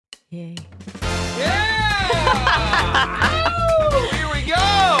Yay. Yeah! Here we go!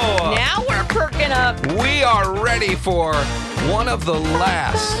 Now we're perking up. We are ready for one of the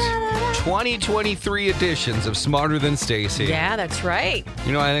last 2023 editions of Smarter Than Staci. Yeah, that's right.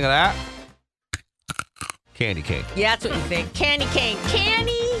 You know what I think of that? Candy cane. Yeah, that's what you think. Candy cane.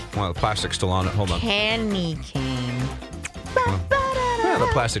 Candy. Well, the plastic's still on it. Hold on. Candy cane. Yeah, the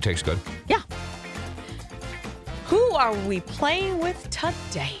plastic tastes good. Yeah. Who are we playing with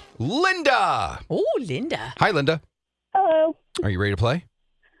today? Linda! Oh, Linda. Hi, Linda. Hello. Are you ready to play?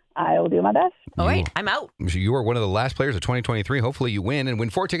 I will do my best. Oh, wait, I'm out. You are one of the last players of 2023. Hopefully you win and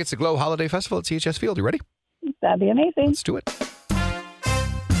win 4 tickets to Glow Holiday Festival at CHS Field. You ready? That'd be amazing. Let's do it.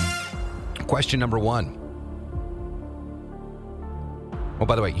 Question number 1. Oh,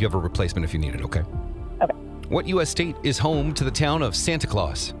 by the way, you have a replacement if you need it, okay? Okay. What U.S. state is home to the town of Santa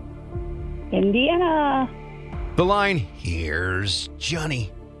Claus? Indiana. The line, "Here's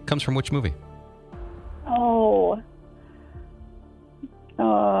Johnny," comes from which movie? Oh.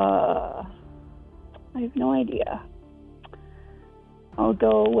 I have no idea. I'll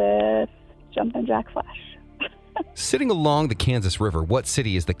go with Jumpin' Jack Flash. Sitting along the Kansas River, what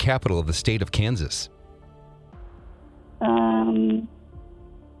city is the capital of the state of Kansas?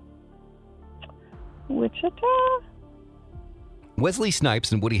 Wichita? Wesley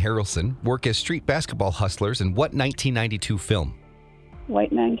Snipes and Woody Harrelson work as street basketball hustlers in what 1992 film?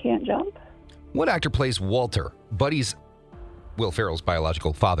 White Man Can't Jump? What actor plays Walter, Buddy's, Will Ferrell's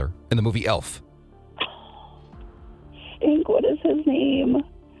biological father, in the movie Elf? Stink, what is his name?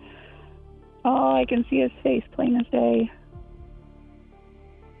 Oh, I can see his face plain as day.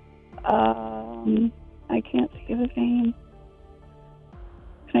 I can't think of his name.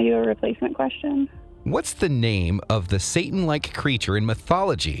 Can I do a replacement question? What's the name of the Satan-like creature in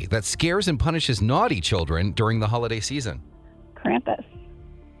mythology that scares and punishes naughty children during the holiday season? Krampus.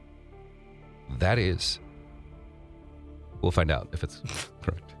 That is. We'll find out if it's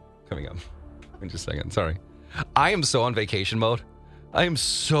correct. Coming up in just a second. Sorry. I am so on vacation mode. I am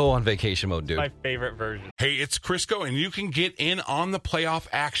so on vacation mode, dude. My favorite version. Hey, it's Crisco, and you can get in on the playoff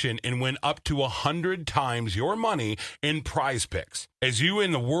action and win up to 100 times your money in Prize Picks. As you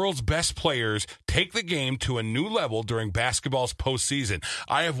and the world's best players take the game to a new level during basketball's postseason.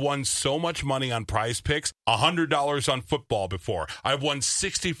 I have won so much money on Prize Picks, $100 on football before. I've won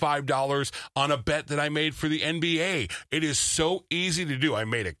 $65 on a bet that I made for the NBA. It is so easy to do. I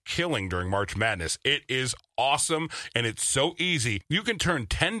made a killing during March Madness. It is awesome, and it's so easy. You can turn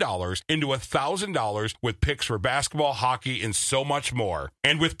 $10 into $1,000 with picks for basketball, hockey, and so much more.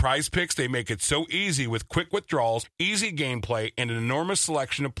 And with Prize Picks, they make it so easy with quick withdrawals, easy gameplay, and an enormous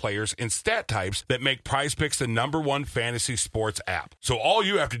selection of players and stat types that make Prize Picks the #1 fantasy sports app. So all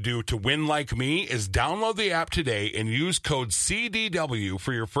you have to do to win like me is download the app today and use code CDW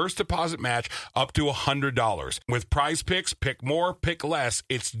for your first deposit match up to $100. With Prize Picks, pick more, pick less.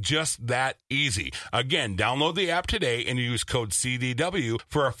 It's just that easy. Again, download the app today and use code CDW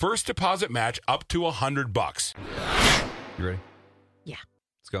for a first deposit match up to $100. You ready? Yeah.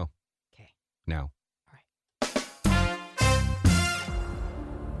 Let's go. Okay. Now. All right.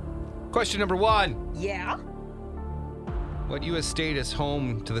 Question number 1. Yeah. What U.S. state is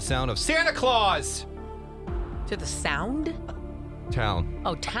home to the sound of Santa Claus? To the sound? Town.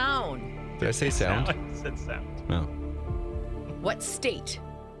 Oh, town. Did I say sound? I said sound. No. What state?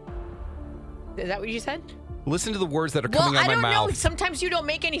 Is that what you said? Listen to the words that are coming out I of don't my mouth. know. Sometimes you don't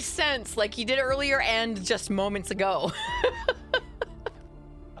make any sense, like you did earlier and just moments ago.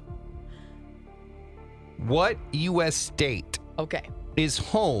 What U.S. state Okay. is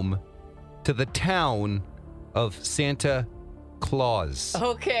home to the town of Santa Claus?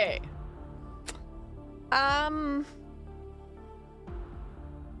 Okay.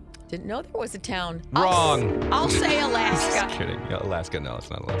 Didn't know there was a town. Wrong. I'll say Alaska. Just kidding. Yeah, Alaska. No,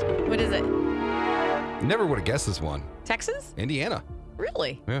 it's not Alaska. What is it? Never would have guessed this one. Texas? Indiana.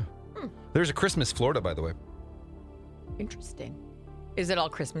 Really? Yeah. There's a Christmas Florida, by the way. Interesting. Is it all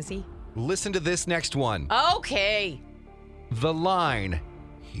Christmassy? Listen to this next one. Okay. The line,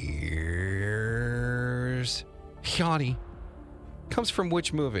 "Here's Johnny," comes from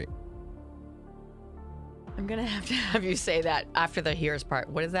which movie? I'm going to have you say that after the here's part.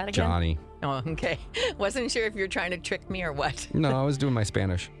 What is that again? Johnny. Oh, okay. Wasn't sure if you're trying to trick me or what. No, I was doing my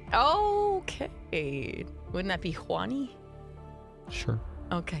Spanish. Okay. Wouldn't that be Juani? Sure.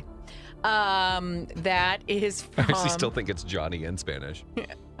 Okay. That is from... I actually still think it's Johnny in Spanish.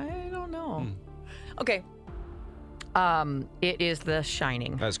 I don't know. Okay. It is The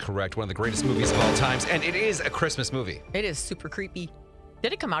Shining. That is correct. One of the greatest movies of all times. And it is a Christmas movie. It is super creepy.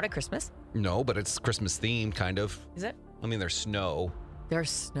 Did it come out at Christmas? No, but it's Christmas themed, kind of. Is it? I mean, there's snow. There's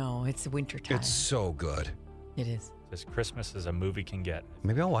snow. It's winter time. It's so good. It is. As Christmas as a movie can get.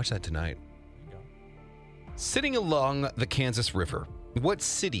 Maybe I'll watch that tonight. There you go. Sitting along the Kansas River, what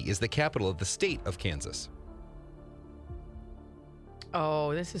city is the capital of the state of Kansas?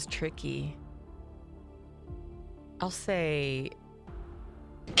 Oh, this is tricky. I'll say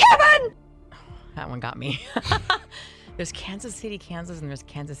Kevin! That one got me. There's Kansas City, Kansas, and there's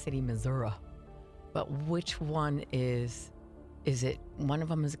Kansas City, Missouri. But which one is it one of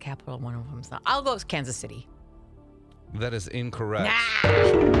them is a capital, one of them is not? I'll go with Kansas City. That is incorrect.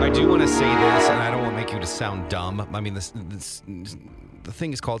 Nah. I do want to say this, and I don't want to make you to sound dumb. I mean, the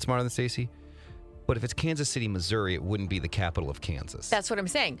thing is called Smarter Than Staci. But if it's Kansas City, Missouri, it wouldn't be the capital of Kansas. That's what I'm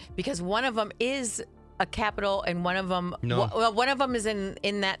saying. Because one of them is a capital, and one of them, No. well, one of them is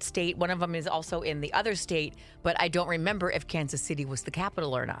in that state. One of them is also in the other state. But I don't remember if Kansas City was the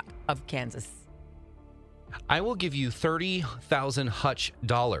capital or not of Kansas. I will give you 30,000 Hutch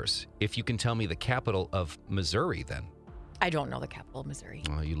dollars if you can tell me the capital of Missouri, then. I don't know the capital of Missouri.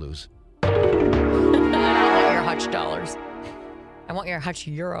 Oh, you lose. I don't want your Hutch dollars. I want your Hutch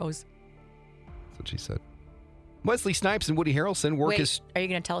euros. That's what she said. Wesley Snipes and Woody Harrelson work Wait, as... are you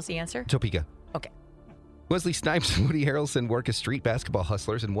going to tell us the answer? Topeka. Okay. Wesley Snipes and Woody Harrelson work as street basketball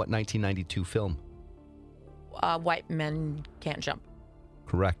hustlers in what 1992 film? White men can't jump.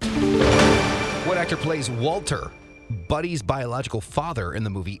 Correct. What actor plays Walter, Buddy's biological father in the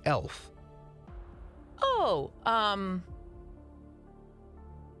movie Elf? Oh,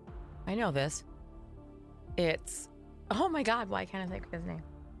 I know this. It's, oh my God, why can't I think of his name?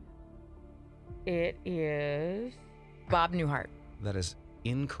 It is Bob Newhart. That is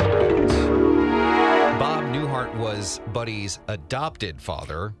incorrect. Bob Newhart was Buddy's adopted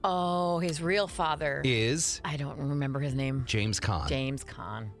father. Oh, his real father. Is I don't remember his name. James Caan. James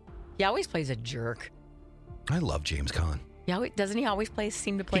Caan. He always plays a jerk. I love James Caan. Yeah, doesn't he always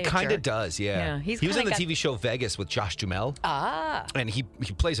seem to play He a kind of jerk? does, yeah. Yeah, he was in the TV show Vegas with Josh Duhamel. Ah. And he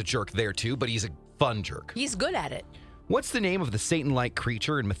plays a jerk there too, but he's a fun jerk. He's good at it. What's the name of the Satan-like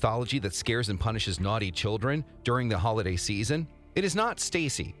creature in mythology that scares and punishes naughty children during the holiday season? It is not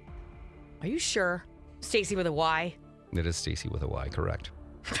Staci. Are you sure? Stacy with a Y? It is Staci with a Y, correct.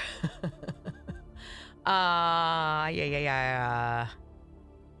 Yeah.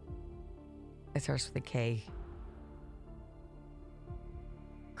 It starts with a K.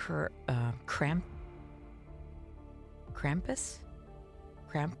 Krampus?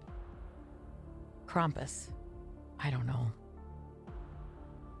 Krampus. I don't know.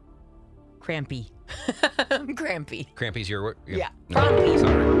 Crampy. Crampy. Crampy's your word? Yeah. No, Crampy.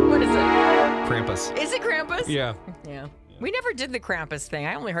 sorry. What is it? Krampus. Is it Krampus? Yeah. Yeah. We never did the Krampus thing.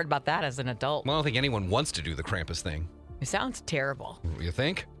 I only heard about that as an adult. Well, I don't think anyone wants to do the Krampus thing. It sounds terrible. You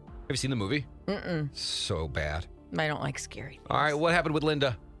think? Have you seen the movie? Mm-mm. So bad. I don't like scary things. All right, what happened with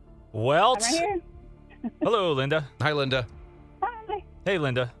Linda? Well, I'm right here. hello, Linda. Hi, Linda. Hi. Hey,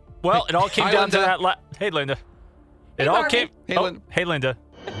 Linda. Well, it all came Hi, down to Linda. that. Hey, Linda. Hey, It all Barbie. came. Hey, oh, Lin- hey, Linda.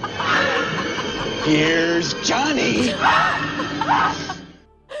 Here's Johnny.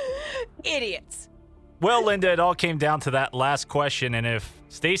 Idiots. Well, Linda, it all came down to that last question, and if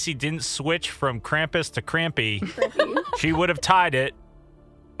Stacy didn't switch from Krampus to Crampy, she would have tied it.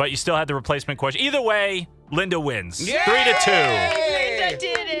 But you still had the replacement question. Either way, Linda wins. Yay! 3-2. Linda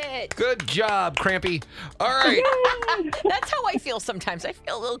did it. Good job, Crampy. All right. That's how I feel sometimes. I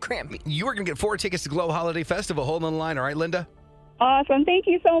feel a little crampy. You are going to get 4 tickets to Glow Holiday Festival. Hold on the line. All right, Linda? Awesome. Thank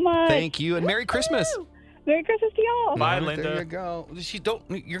you so much. Thank you, and Merry Christmas. Merry Christmas to y'all. Bye, All right, Linda. There you go.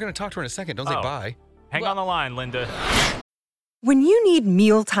 You're going to talk to her in a second. Don't say Oh. bye. Hang on the line, Linda. When you need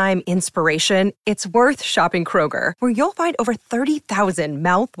mealtime inspiration, it's worth shopping Kroger, where you'll find over 30,000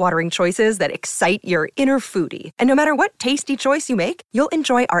 mouth-watering choices that excite your inner foodie. And no matter what tasty choice you make, you'll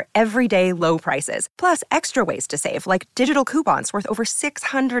enjoy our everyday low prices, plus extra ways to save, like digital coupons worth over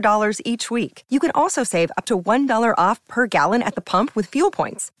 $600 each week. You can also save up to $1 off per gallon at the pump with fuel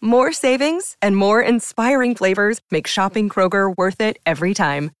points. More savings and more inspiring flavors make shopping Kroger worth it every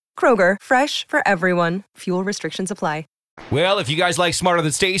time. Kroger, fresh for everyone. Fuel restrictions apply. Well, if you guys like Smarter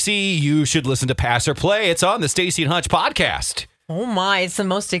Than Stacy, you should listen to Pass or Play. It's on the Stacy and Hutch podcast. Oh my, it's the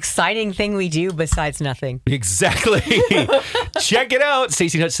most exciting thing we do besides nothing. Exactly. Check it out.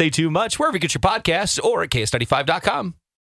 Stacy and Hutch Say Too Much, wherever you get your podcasts or at KS95.com.